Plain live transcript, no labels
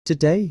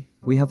Today,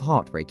 we have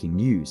heartbreaking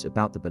news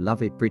about the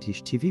beloved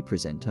British TV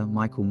presenter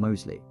Michael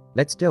Mosley.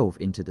 Let's delve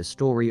into the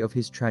story of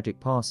his tragic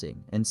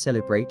passing and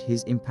celebrate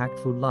his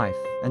impactful life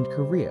and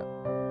career.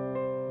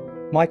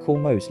 Michael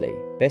Mosley,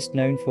 best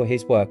known for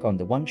his work on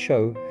The One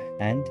Show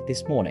and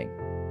This Morning,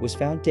 was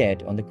found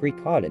dead on the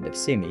Greek island of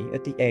Symi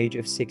at the age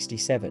of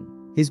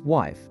 67. His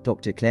wife,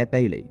 Dr. Claire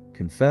Bailey,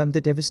 confirmed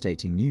the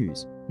devastating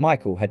news.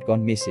 Michael had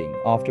gone missing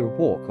after a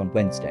walk on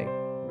Wednesday,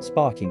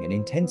 sparking an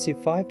intensive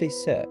 5-day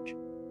search.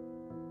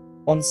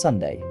 On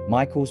Sunday,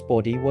 Michael's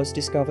body was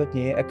discovered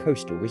near a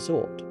coastal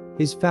resort.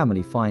 His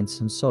family finds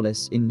some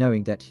solace in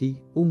knowing that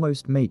he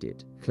almost made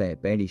it, Claire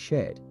Bailey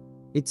shared.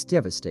 "It's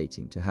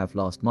devastating to have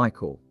lost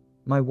Michael,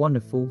 my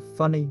wonderful,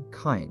 funny,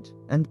 kind,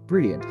 and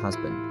brilliant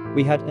husband.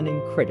 We had an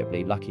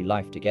incredibly lucky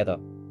life together."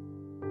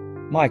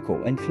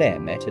 Michael and Claire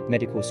met at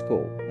medical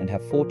school and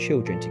have 4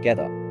 children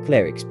together.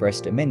 Claire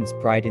expressed immense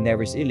pride in their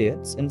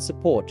resilience and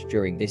support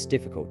during this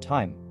difficult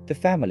time. The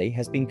family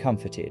has been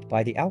comforted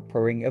by the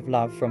outpouring of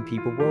love from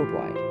people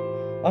worldwide,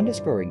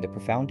 underscoring the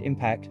profound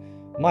impact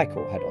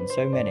Michael had on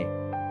so many.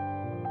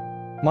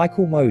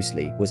 Michael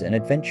Mosley was an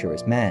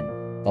adventurous man,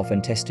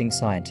 often testing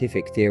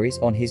scientific theories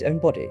on his own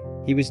body.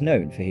 He was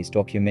known for his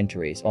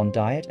documentaries on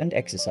diet and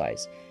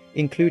exercise,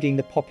 including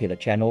the popular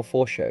Channel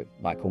 4 show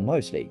Michael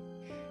Mosley,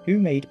 Who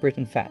Made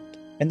Britain Fat,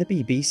 and the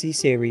BBC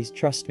series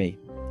Trust Me,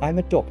 I'm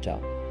a Doctor.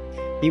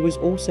 He was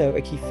also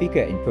a key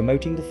figure in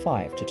promoting the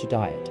 5-2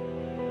 diet.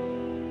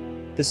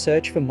 The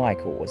search for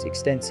Michael was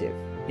extensive,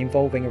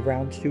 involving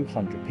around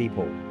 200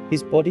 people.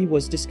 His body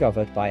was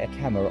discovered by a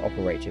camera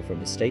operator from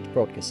the state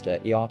broadcaster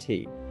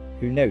ERT,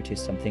 who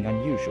noticed something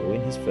unusual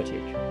in his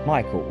footage.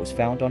 Michael was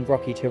found on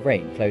rocky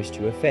terrain close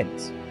to a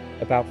fence,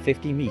 about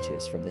 50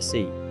 meters from the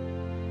sea.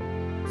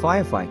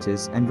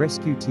 Firefighters and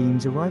rescue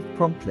teams arrived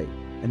promptly,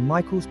 and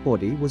Michael's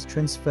body was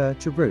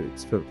transferred to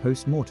Rhodes for a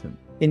post-mortem.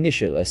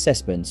 Initial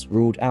assessments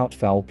ruled out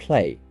foul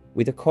play,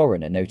 with a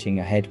coroner noting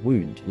a head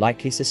wound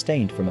likely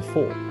sustained from a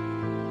fall.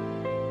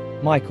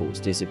 Michael's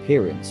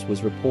disappearance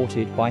was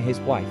reported by his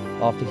wife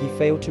after he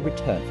failed to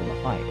return from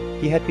a hike.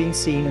 He had been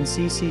seen on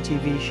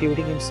CCTV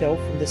shielding himself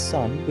from the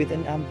sun with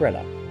an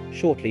umbrella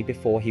shortly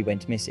before he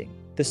went missing.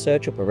 The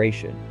search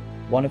operation,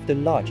 one of the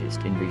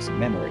largest in recent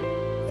memory,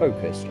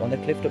 focused on the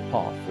cliff-top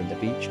path from the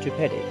beach to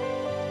Peddy.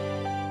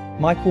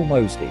 Michael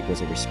Mosley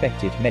was a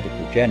respected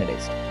medical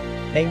journalist,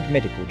 named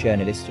Medical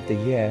Journalist of the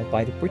Year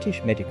by the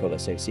British Medical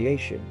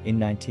Association in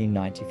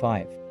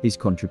 1995. His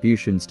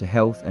contributions to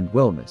health and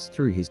wellness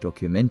through his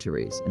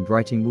documentaries and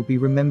writing will be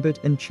remembered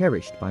and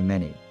cherished by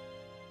many.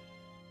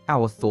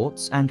 Our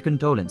thoughts and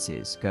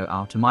condolences go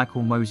out to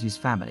Michael Mosley's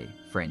family,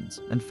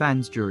 friends, and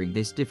fans during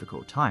this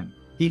difficult time.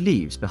 He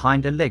leaves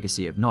behind a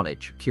legacy of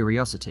knowledge,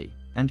 curiosity,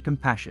 and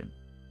compassion.